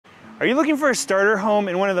Are you looking for a starter home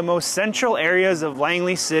in one of the most central areas of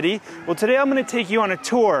Langley City? Well, today I'm going to take you on a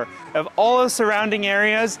tour of all the surrounding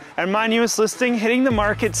areas and my newest listing hitting the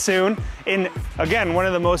market soon in, again, one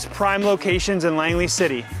of the most prime locations in Langley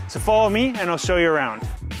City. So follow me and I'll show you around.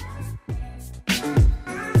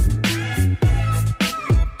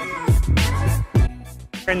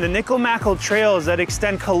 And the Nicomekl trails that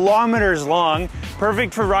extend kilometers long,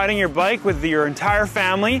 perfect for riding your bike with your entire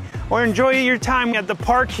family or enjoy your time at the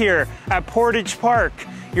park here at Portage Park.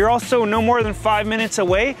 You're also no more than 5 minutes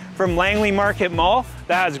away from Langley Market Mall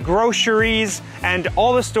that has groceries and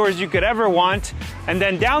all the stores you could ever want. And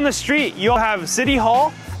then down the street, you'll have City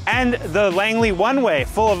Hall and the Langley One-way,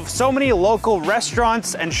 full of so many local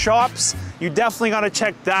restaurants and shops. You definitely gotta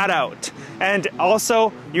check that out. And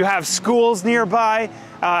also, you have schools nearby,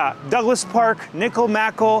 Douglas Park,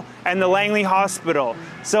 Nicomekl, and the Langley Hospital.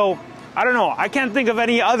 So, I don't know, I can't think of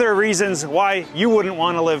any other reasons why you wouldn't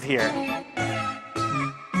want to live here.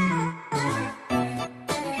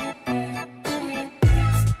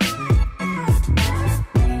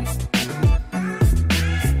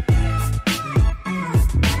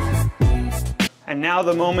 And now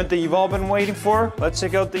the moment that you've all been waiting for, let's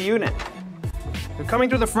check out the unit. You're coming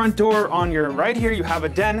through the front door. On your right here, you have a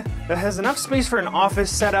den that has enough space for an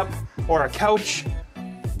office setup or a couch.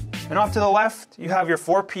 And off to the left, you have your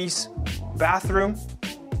 4-piece bathroom.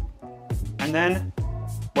 And then,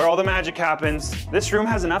 where all the magic happens, this room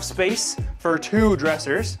has enough space for 2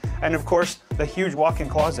 dressers, and of course, the huge walk-in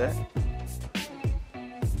closet.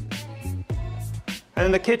 And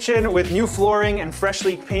then the kitchen with new flooring and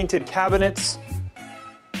freshly painted cabinets.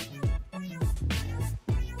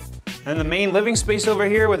 And the main living space over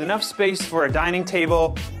here with enough space for a dining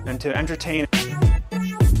table and to entertain.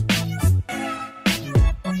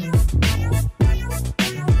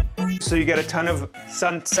 So you get a ton of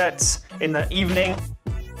sunsets in the evening.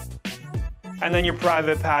 And then your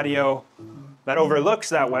private patio that overlooks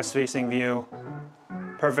that west-facing view.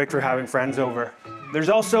 Perfect for having friends over. There's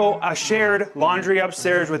also a shared laundry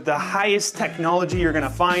upstairs with the highest technology you're gonna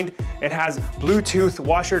find. It has Bluetooth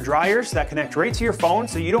washer dryers that connect right to your phone,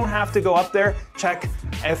 so you don't have to go up there, check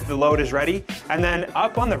if the load is ready. And then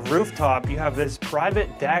up on the rooftop, you have this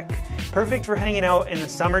private deck, perfect for hanging out in the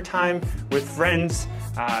summertime with friends,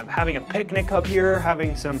 having a picnic up here,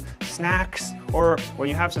 having some snacks, or when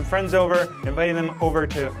you have some friends over, inviting them over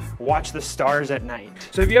to watch the stars at night.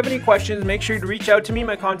 So if you have any questions, make sure to reach out to me.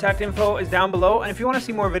 My contact info is down below. And if you want to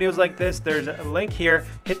see more videos like this, there's a link here.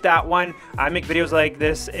 Hit that one. I make videos like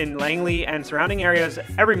this in Langley and surrounding areas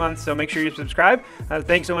every month, so make sure you subscribe.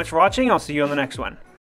 Thanks so much for watching. I'll see you on the next one.